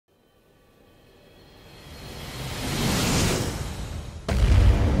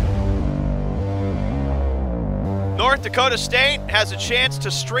North Dakota State has a chance to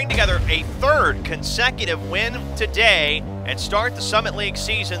string together a third consecutive win today and start the Summit League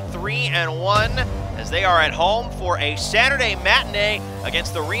season 3-1 as they are at home for a Saturday matinee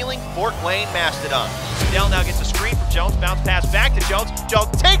against the reeling Fort Wayne Mastodons. Dell now gets a screen from Jones, bounce pass back to Jones.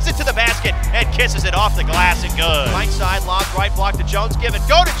 Jones takes it to the basket and kisses it off the glass and good. Right side lob, right block to Jones, give it,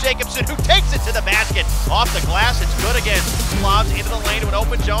 go to Jacobson who takes it to the basket. Off the glass, it's good again. Lobs into the lane to an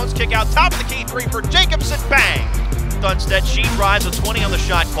open Jones, kick out top of the key three for Jacobson, bang! Thunstead, she drives with 20 on the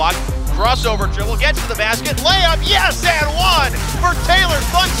shot clock. Crossover dribble, gets to the basket, layup, yes, and one for Taylor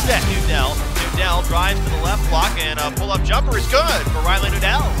Thunstead. Nudell drives to the left block, and a pull-up jumper is good for Riley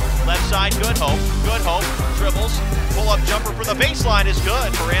Nudell. Left side, Good Hope, dribbles, pull-up jumper for the baseline is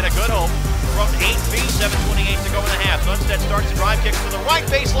good for Anna Goodhope. From 8 feet, 7:28 to go in the half. Thunstead starts the drive, kicks to the right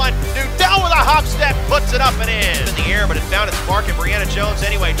baseline. Nudell with a hop step, puts it up and in the air, but it found its mark in Brianna Jones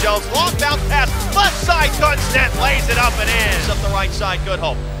anyway. Jones, long bounce pass, left side, Thunstead lays it up and in. Up the right side,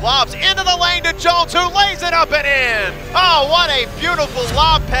 Goodhope. Lobs into the lane to Jones, who lays it up and in. Oh, what a beautiful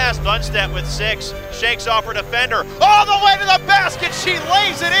lob pass. Thunstead with 6, shakes off her defender. All the way to the basket, she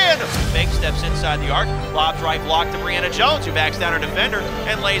lays it in. Fake steps inside the arc, lobs right block to Brianna Jones, who backs down her defender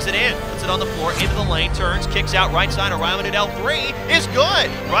and lays it in. Puts it on the floor, into the lane, turns, kicks out right side. Riley Nudell 3 is good.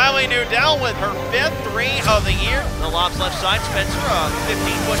 Riley Nudell with her 5th 3 of the year. The lobs left side, Spencer, a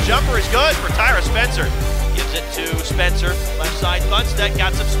 15-foot jumper is good for Tyra Spencer. Gives it to Spencer, left side, Thunstead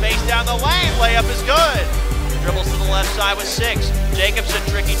got some space down the lane, layup is good. Dribbles to the left side with 6. Jacobson,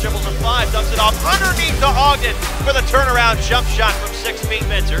 tricky dribbles with 5, dumps it off underneath to Ogden for the turnaround jump shot from 6 feet.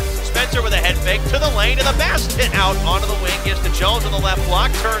 Spencer with a head fake to the lane to the basket, out onto the wing, gives to Jones on the left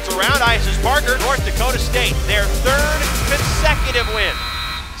block, turns around, ices Parker. North Dakota State, their 3rd consecutive win,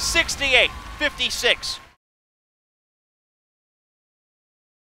 68-56.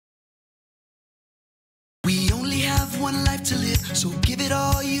 We only have one life to live, so give it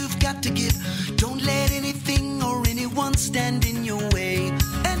all you've got to give. Don't let anything or anyone stand in your way.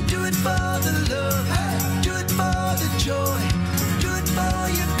 And do it for the love, do it for the joy, do it for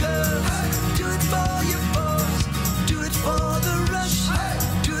your girls, do it for your boys, do it for the rush,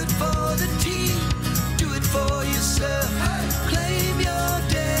 do it for the team, do it for yourself. Claim your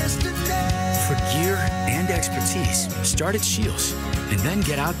destiny. For gear and expertise, start at Shields and then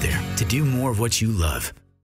get out there to do more of what you love.